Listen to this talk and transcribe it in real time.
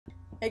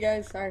Hey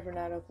guys, sorry for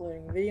not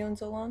uploading a video in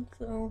so long.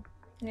 So,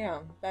 yeah,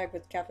 I'm back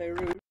with Cafe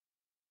Rouge.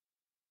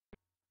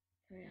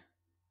 So, yeah.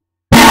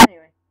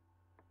 Anyway,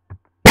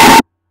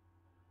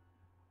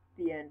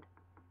 the end.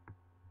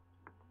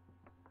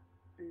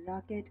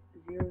 Rocket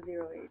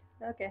 008.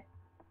 Okay.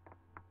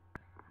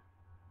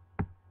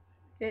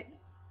 Okay.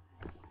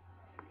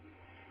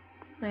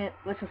 Man,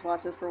 let's just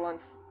watch this for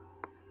once.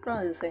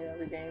 Probably the same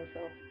every game,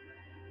 so.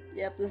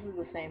 Yep, this is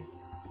the same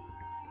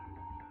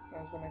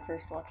as when I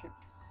first watched it.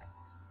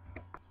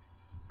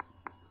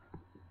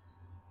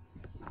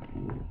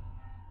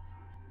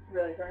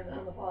 Really turn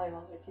down the volume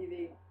on my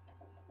TV.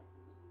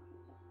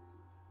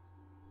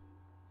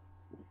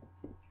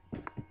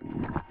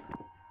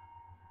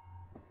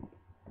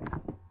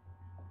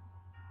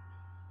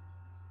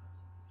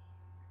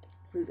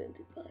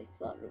 Presented by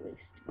Flowerway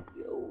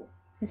Studio.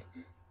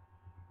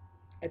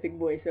 Epic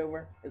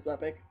voiceover. It's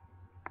epic.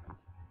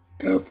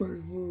 Cafe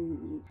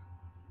Rouge.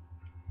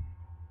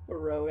 Or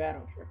Rogue, I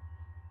don't care.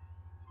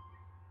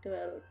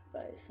 Developed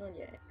by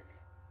Sonia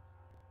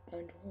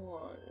and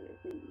Juan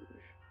Rouge.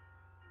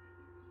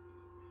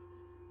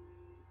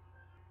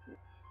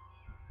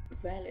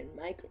 Valen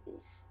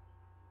Michaels.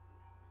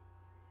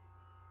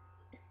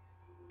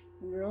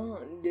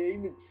 Ron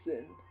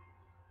Davidson.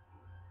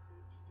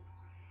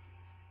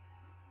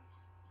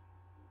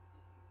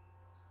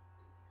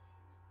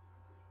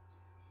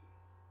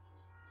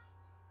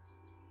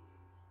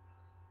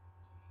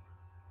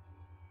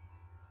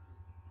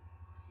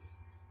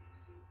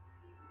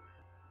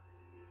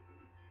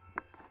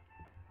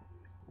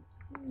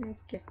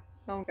 Okay,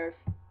 no one cares.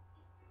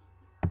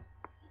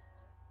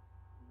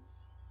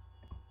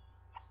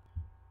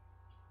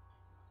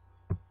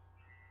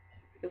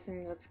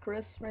 Guessing that's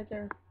Chris right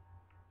there.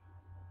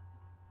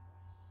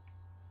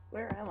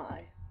 Where am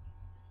I?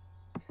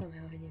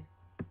 Somehow I knew.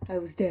 I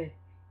was dead.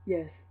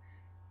 Yes.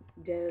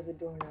 Dead as a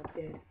doorknob,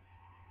 dead.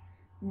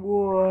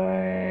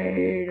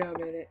 Wait a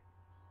minute.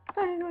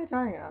 What am I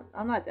talking about?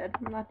 I'm not dead.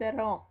 I'm not dead at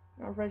all.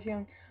 I'm fresh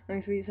young,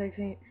 young sweet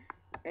 16,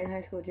 in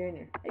high school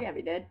junior. I can't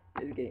be dead.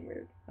 It's getting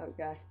weird. Oh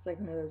gosh, it's like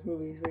one of those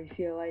movies where you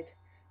see a light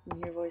and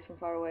you hear a voice from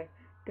far away.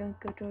 Don't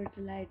go towards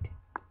the light.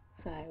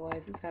 Sigh, why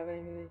is this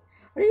happening to me?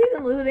 Are you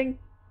even listening?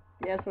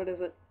 Yes, what is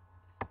it?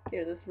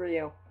 Here, this is for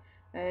you.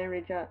 And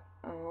reach out.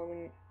 I'm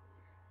holding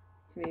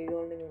me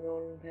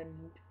golden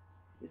pendant.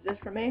 Is this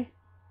for me?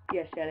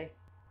 Yes, Shelly.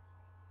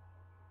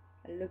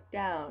 I looked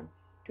down,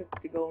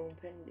 took the golden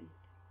pendant.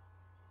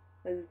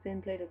 There's a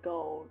thin plate of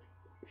gold,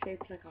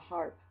 shaped like a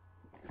harp.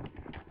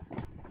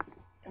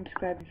 I'm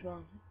describing this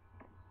wrong.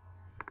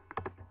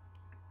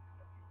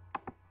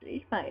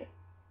 These my,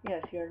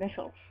 yes, your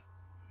initials.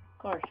 Of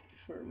course,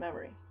 just for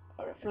memory,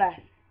 or a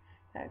flash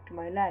back to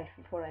my life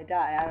before I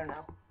die. I don't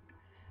know.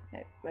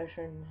 That best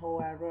friend in the whole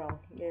wide world.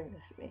 He gave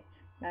this to me.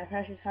 My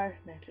precious heart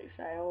necklace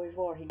I always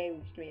wore. He gave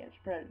this to me as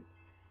a present.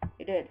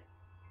 He did.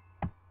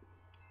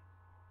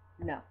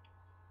 No.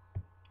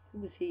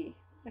 Who was he?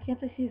 Why can't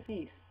I see his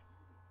face?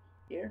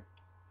 Here?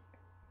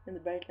 In the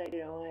bright light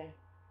away.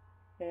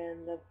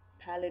 And the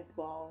pallid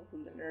walls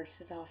of the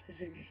nurse's office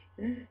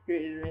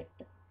greeted me.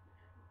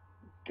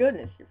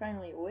 Goodness, you're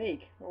finally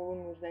awake. A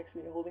woman was next to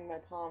me, holding my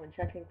palm and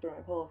checking for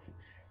my pulse.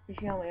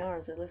 Reaching out my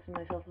arms, I lifted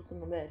myself up in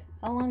the bed.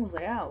 How long was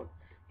I out?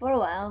 For a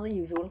while, the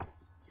usual.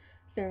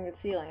 Staring at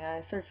the ceiling,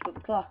 I searched for the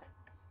clock.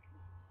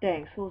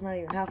 Dang, school's not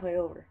even halfway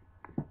over.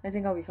 I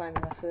think I'll be fine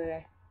the rest of the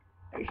day.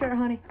 Are you sure,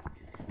 honey?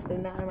 With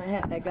a nod in my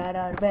head, I got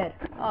out of bed.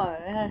 Oh,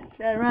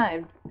 that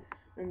rhymed.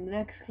 And the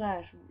next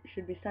class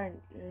should be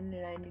starting, and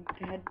I need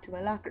to head to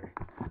my locker.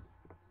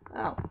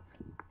 Oh.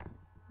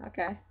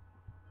 Okay.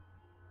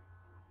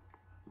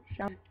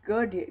 Sounds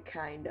good,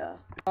 kinda.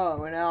 Oh,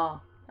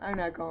 no. I'm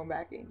not going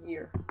back in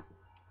here.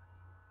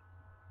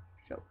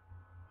 So,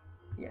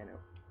 yeah,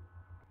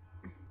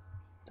 no.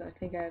 So I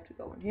think I have to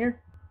go in here.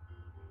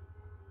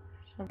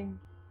 Something.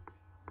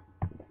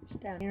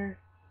 It's down here.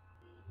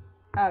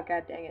 Oh,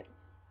 god dang it.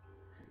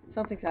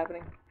 Something's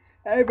happening.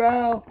 Hey,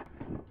 bro!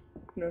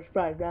 No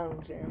surprise, Brown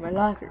was there in my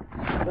locker.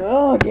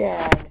 Oh,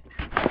 again!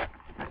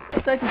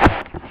 It's like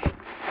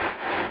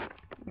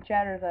we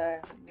chattered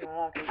in my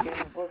locker,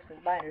 getting books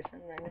and binders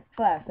from my next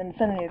class. Then it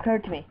suddenly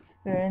occurred to me.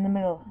 When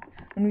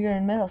we were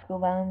in middle school,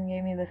 Valen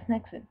gave me this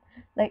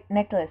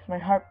necklace, my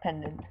heart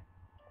pendant.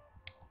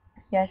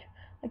 Yet,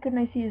 why couldn't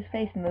I see his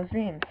face in those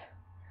dreams?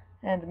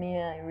 And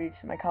immediately I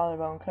reached my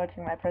collarbone,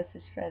 clutching my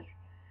precious treasure.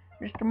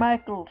 Mr.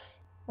 Michaels!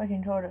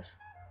 Walking toward us.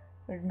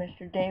 Where's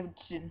Mr.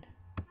 Davidson?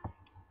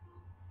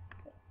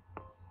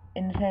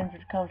 In his hands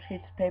with colored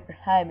sheets of paper.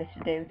 Hi,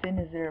 Mr. Davidson.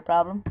 Is there a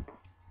problem?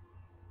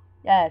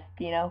 Yes,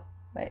 Dino.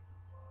 Wait,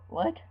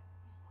 what?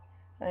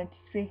 I want to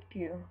speak to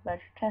you about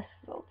your test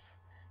results.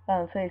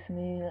 Valen's face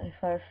immediately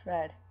flushed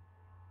red.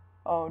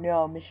 Oh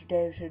no, Mr.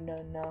 Davidson,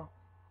 no.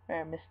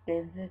 Mr.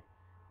 Davidson?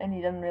 And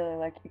he doesn't really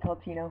like to be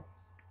called Tino.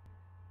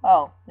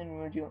 Oh, then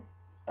would you,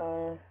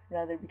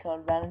 rather be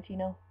called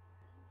Valentino?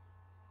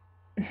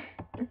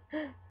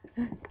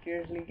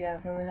 Tears leak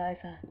out from his eyes,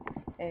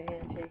 and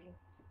shaking.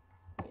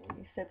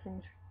 He steps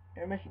from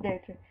Mr.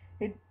 Davidson.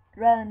 He'd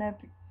rather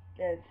not be,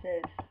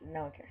 says,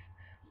 no one cares.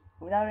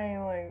 Without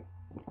anyone,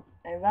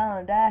 I ran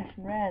on a dash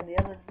and ran the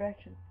other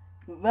direction.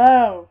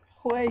 Whoa!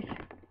 Wait!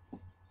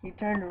 He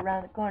turned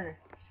around the corner.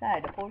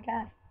 Side, the poor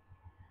guy.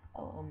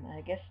 Oh,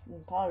 I guess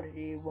an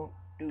apology won't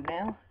do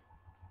now.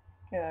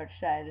 You're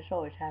outside, this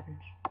always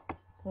happens.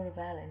 Poor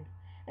Valen.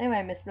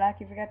 Anyway, Miss Black,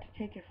 you forgot to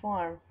take your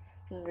form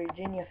for the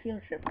Virginia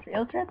field trip.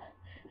 Field trip?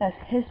 That's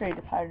history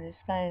department is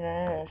planning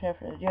another trip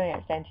for the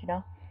junior sense, you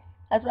know?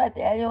 That's right,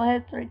 the annual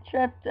history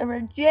trip to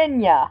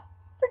Virginia!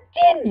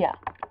 Virginia!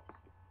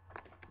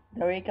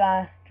 The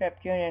recon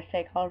trip juniors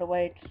take all the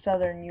way to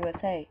southern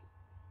USA.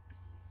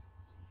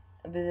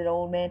 Visit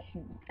Old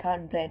Mansion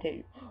Cotton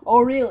Plantation. Oh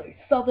really?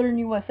 Southern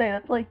USA?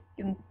 That's like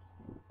in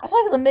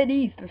the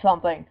Mid-East or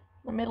something.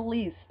 The Middle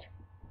East.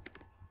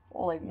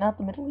 Well, like, not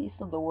the Middle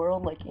East of the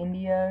world, like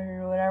India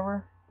or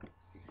whatever.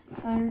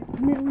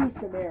 Middle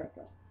East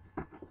America.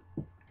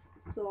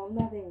 So I'm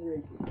not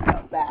angry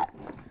about that.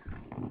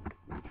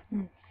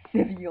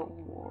 Civil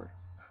War.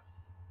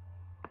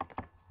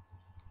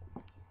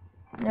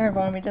 Never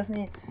mind, it doesn't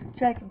need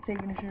check and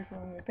signatures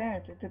from my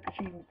parents. I took a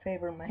sheet of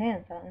paper in my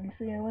hands.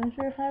 Honestly, I wasn't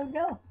sure if I would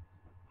go.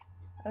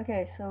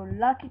 Okay, so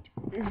lock it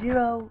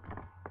 0.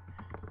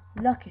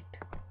 Lock it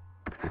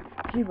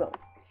 0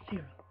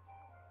 0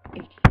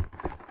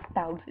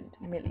 80,000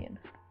 million.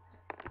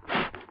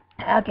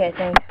 Okay,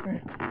 thanks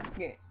for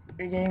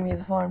getting me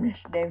the form,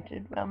 Mr.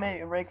 Davidson. Well,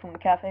 maybe a break from the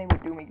cafe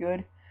would do me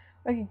good.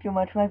 Working too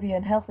much might be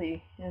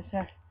unhealthy.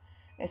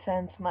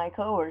 Since my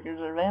coworkers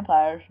are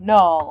vampires.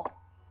 No!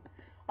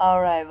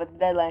 Alright, but the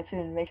deadline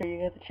soon. Make sure you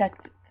get the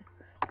check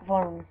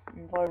form.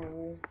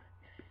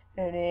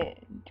 And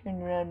it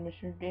turned around.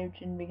 Mr.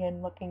 Davidson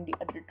began walking the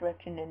other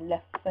direction and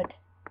left foot.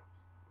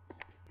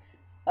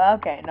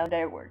 Okay, another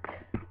day at work.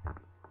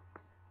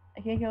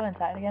 I can't go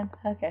inside again?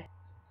 Okay.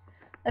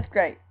 That's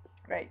great.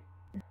 Great.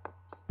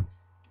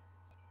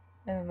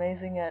 I'm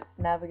amazing at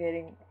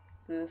navigating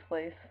through this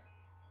place.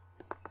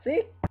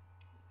 See?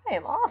 I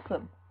am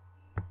awesome.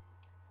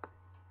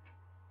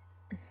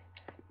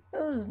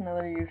 This is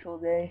another usual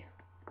day.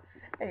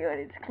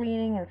 Anyway, it's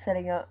cleaning and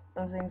setting up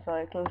things, so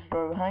I closed the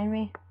door behind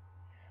me.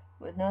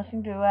 With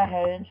nothing to do, I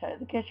headed inside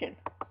the kitchen.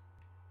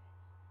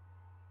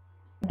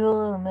 Do a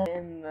little bit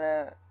in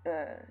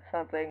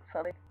something.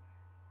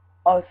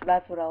 Oh, so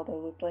that's what Aldo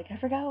looked like. I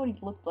forgot what he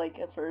looked like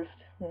at first.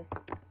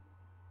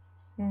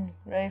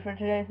 Ready for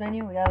today's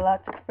menu? We got a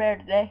lot to prepare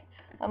today.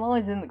 I'm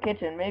always in the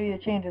kitchen. Maybe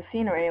the change of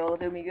scenery will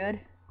do me good.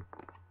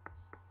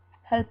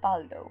 Help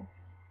Aldo.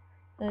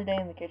 Another day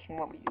in the kitchen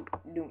won't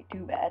do me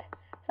too bad.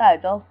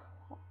 Besides,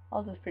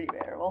 Aldo's pretty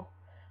bearable.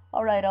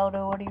 Alright,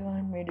 Aldo, what do you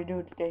want me to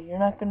do today? You're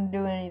not going to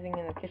do anything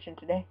in the kitchen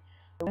today.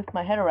 I whipped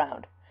my head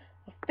around.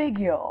 A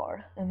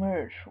figure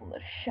emerged from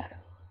the shadow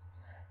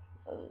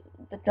of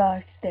the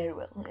dark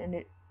stairwell,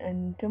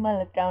 and to my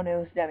left down it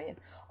was Demian.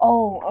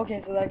 Oh,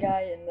 okay, so that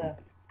guy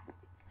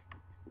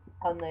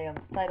on the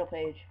title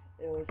page,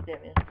 it was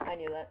Demian. I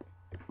knew that.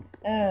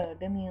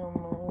 Demian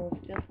was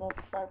just about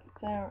to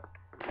start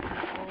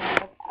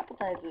preparing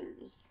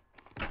appetizers.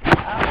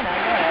 Oh, no, go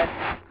ahead.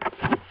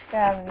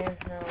 Having your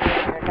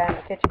time in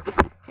the kitchen.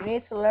 She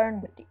needs to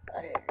learn with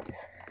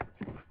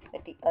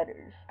the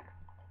others.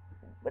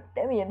 But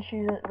Demian,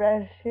 she's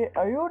right here.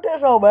 Are you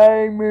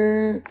disobeying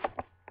me?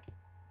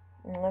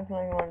 Looks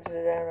like you want to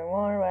sit down and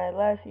water, but at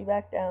last he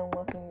backed down,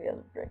 looking the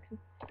other direction.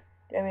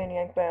 Demian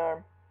yanked my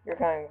arm. You're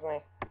coming with me.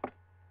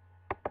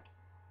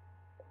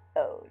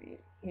 Oh,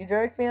 you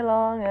jerked me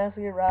along as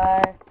we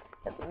arrived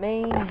at the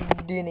main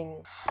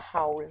dining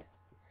hall.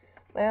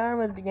 My arm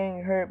was beginning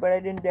to hurt, but I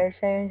didn't dare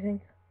say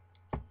anything.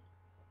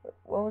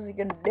 What was he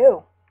gonna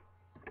do?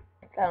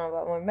 Tell him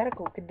about my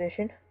medical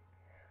condition.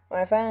 When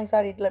I finally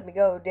thought he'd let me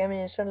go,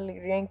 Demian suddenly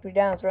yanked me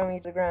down, throwing me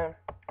to the ground.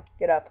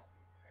 Get up.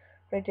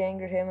 Afraid to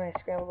anger him, I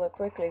scrambled up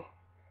quickly.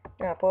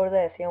 Now, pour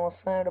this. He almost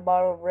slammed a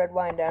bottle of red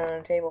wine down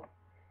on the table.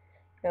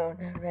 No,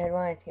 not red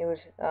wine. It was,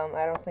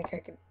 I don't think I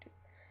could.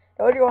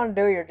 Don't you want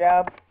to do your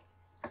job?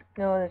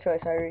 No other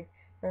choice, I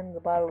returned the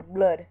bottle of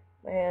blood.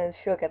 My hands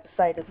shook at the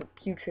sight of the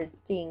putrid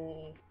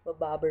thing.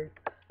 Babobber.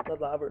 Now,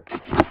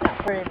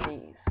 for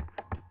these.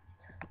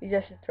 He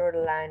just threw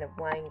a line of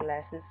wine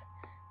glasses.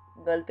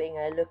 Gulping,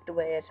 I looked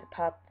away as it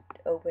popped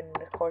open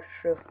the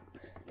corkscrew.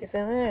 The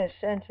familiar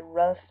scent of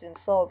rust and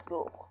salt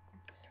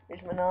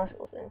reached my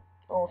nostrils and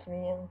almost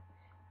immediately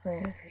my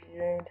hands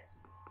drained.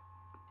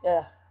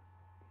 Yeah,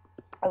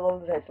 I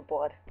love the taste of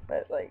blood,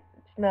 but like,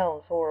 it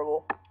smells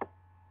horrible.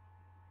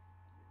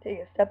 Take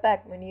a step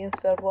back, my knees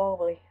felt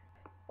wobbly.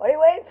 What are you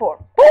waiting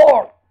for?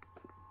 Pour!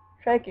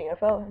 Shaking, I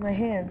felt my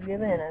hands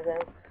give in as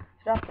I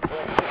stopped the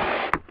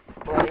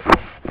blood.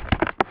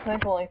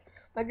 Thankfully,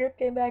 my grip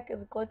came back as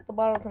I clutched the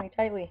bottle to me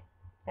tightly.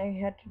 I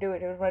had to do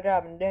it. It was my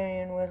job, and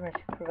Damian was my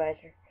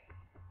supervisor.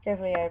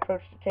 Carefully, I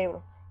approached the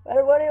table.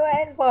 But what are you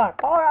waiting for?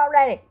 Pour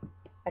already!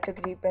 I took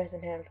a deep breath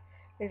and held.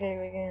 Quickly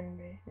began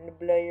in the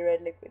bloody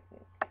red liquid.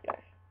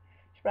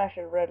 Splash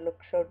of red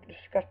looked so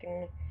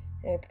disgustingly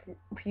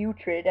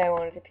putrid, I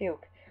wanted to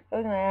puke.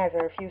 Closing my eyes,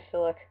 I refused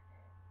to look.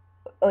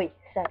 Oi,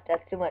 stop,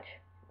 that's too much.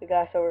 The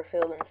glass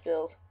overfilled and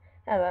spilled.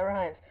 Now that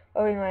rhymes.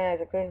 Opening my eyes,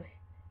 I quickly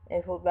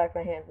I pulled back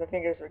my hands. My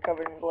fingers were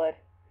covered in blood.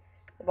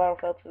 The bottle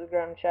fell to the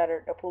ground and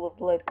shattered. A pool of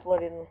blood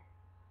flooded in.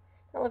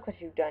 Now look what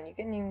you've done. You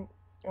couldn't even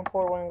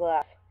pour one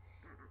glass.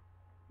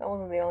 That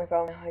wasn't the only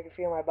problem. I could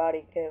feel my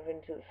body give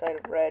into the sight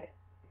of red.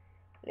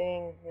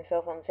 Leaning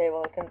myself on the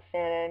table, I couldn't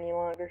stand it any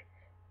longer.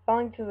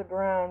 Falling to the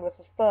ground with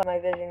a thud, my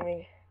vision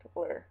began to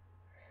blur.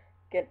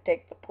 Can't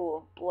take the pool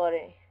of blood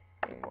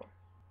anymore.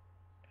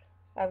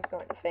 I was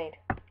going to faint.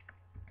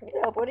 Get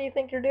up, what do you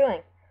think you're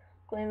doing?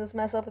 Clean this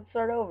mess up and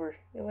start over.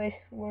 You waste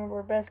one of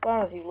our best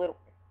bottles, you little...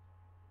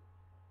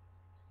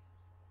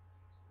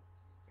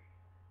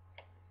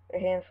 Her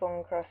hand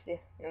swung across the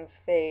man's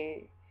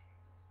face.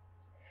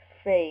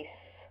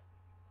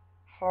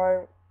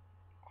 Hard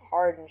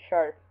and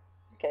sharp.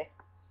 Okay.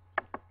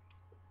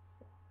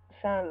 The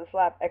sound of the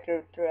slap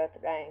echoed throughout the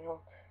dining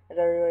hall as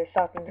everybody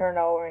stopped and turned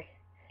all over me.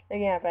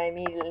 Looking up, I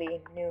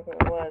immediately knew who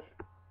it was.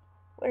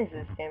 What is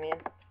this, Damien?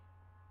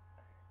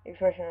 The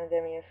expression on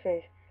Damien's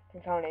face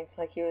confounding,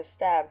 like he was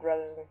stabbed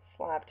rather than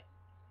slapped.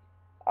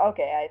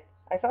 Okay,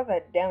 I thought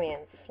that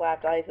Damien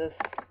slapped Isis.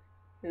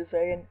 In a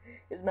second,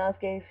 his mouth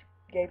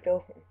gaped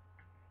open.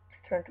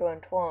 Turned to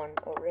Antoine,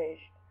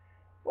 outraged.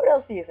 What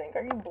else do you think?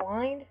 Are you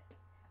blind?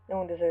 No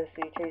one deserves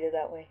to be treated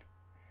that way.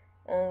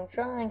 I'm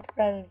trying to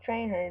try to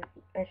train her.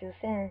 I should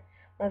stand.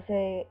 Let's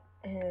say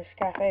this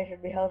cafe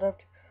should be held up.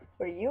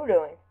 What are you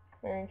doing?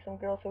 Marrying some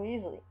girl so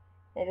easily.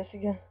 I just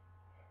again.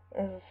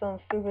 This is some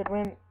stupid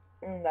whim.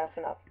 That's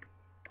enough.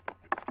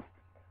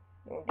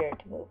 No dare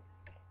to move.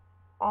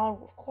 All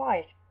was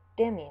quiet.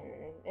 Damien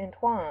and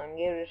Antoine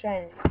gave it a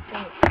shine.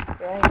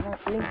 Their eyes not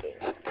blinking.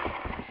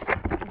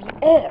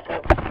 The air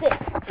felt thick,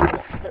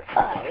 their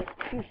eyes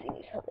piercing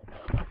each other.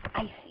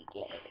 Icy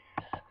glares.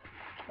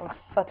 I was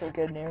such a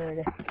good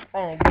narrator.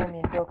 Finally,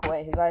 Damien broke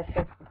away. His eyes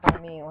fixed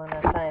upon me one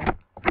last time,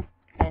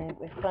 and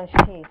with clenched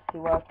teeth, he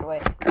walked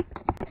away.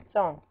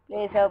 Someone,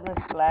 please help Miss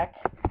Black.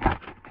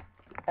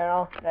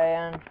 Errol,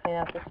 Diane, clean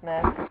up this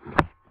mess.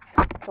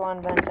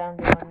 Swan bent down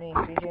to one knee,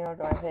 reaching over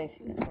to my face,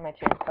 my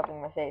chin,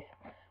 cupping my face.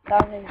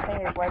 Tossing his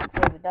fingers wiped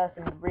away the dust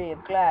and debris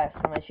of glass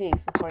from my cheeks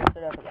before he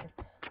stood up again.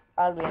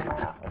 Oddly in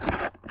my office,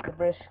 the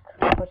brisk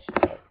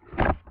footsteps.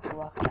 He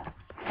walked out.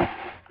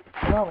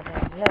 The moment I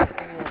was left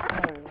in the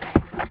diary,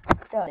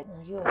 darling,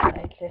 you were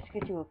right. Let's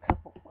get you a cup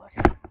of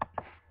water.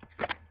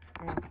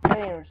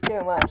 It was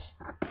too much.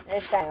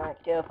 This time I went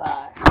too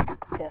far.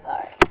 Too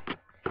far.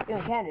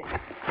 Doing candid.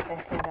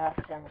 I cleaned off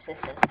some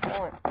assistance.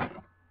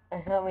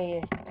 Don't help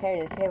me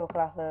carry the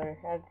tablecloth over.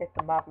 I'll get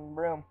the mop and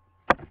broom.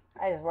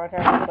 I just walked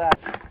out of the class.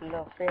 A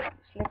little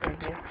slippery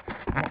here.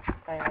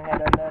 Hanging my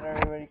head, I let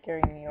everybody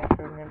carrying me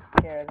over and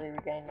care as I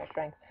regained my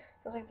strength.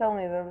 Something told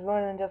me there was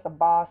more than just a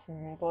boss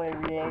and employee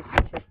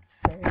relationship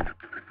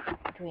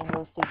between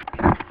those two.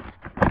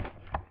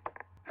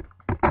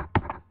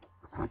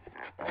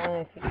 I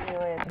only 6 feet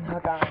away to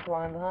knock on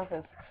Antoine's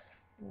office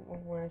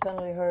when I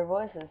suddenly heard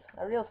voices.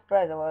 A real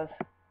surprise it was.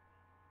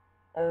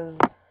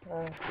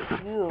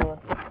 You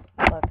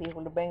want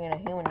people to bring in a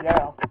human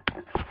girl.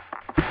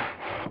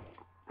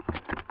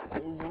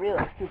 It was a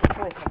really stupid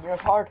choice on your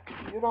part.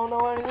 You don't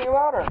know anything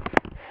about her.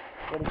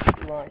 What did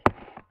you want?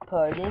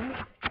 Pardon?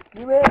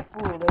 You have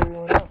fooled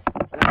everyone else.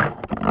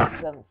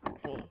 You haven't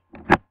fooled me.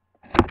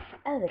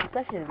 As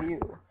expected of you.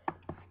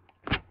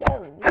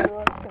 Darling, you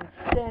can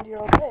stand here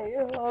all day.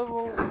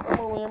 I'm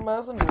only a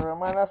messenger, and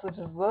my message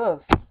is this.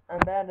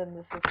 Abandon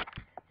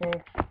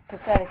this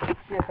pathetic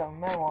excuse of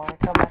memoir and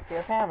come back to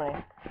your family.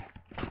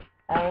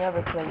 I will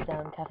never play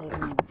down Cafe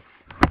Rouge.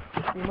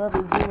 Your mother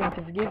is willing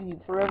to forgive you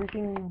for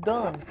everything you've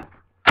done.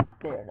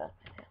 They are not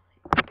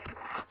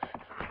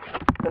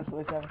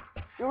family.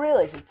 You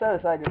really should set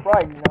aside your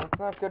pride, you know. It's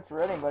not good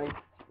for anybody.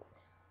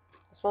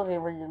 Especially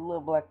for your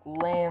little black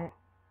lamb.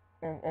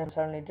 And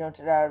suddenly jumped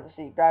out of the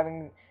seat, grabbing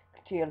the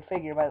concealed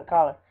figure by the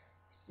collar.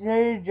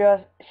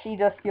 She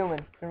just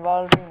human,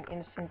 involving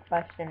instant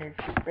questioners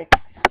to break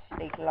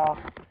state law.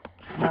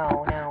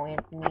 No,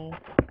 Anthony.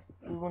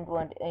 We wouldn't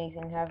want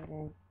anything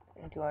happening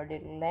to our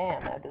little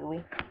lamb, now do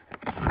we? ...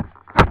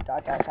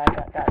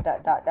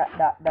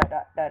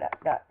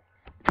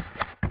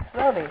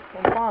 Slowly,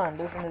 Antoine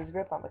loosened his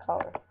grip on the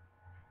collar.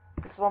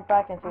 He slumped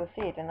back into a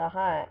seat, and the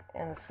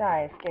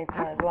sigh escaped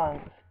from his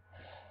lungs.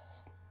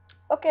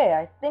 Okay,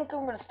 I think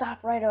I'm gonna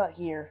stop right out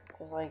here.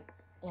 Cause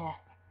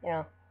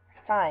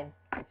time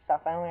and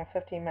stuff. I only have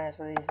 15 minutes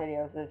for these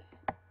videos if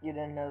you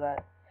didn't know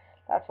that.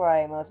 That's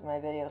why most of my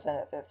videos end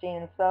at 15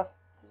 and stuff.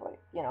 It's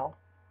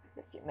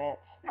 15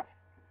 minutes.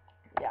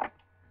 Yeah.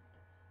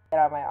 Get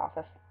out of my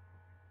office.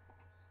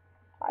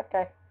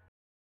 Okay.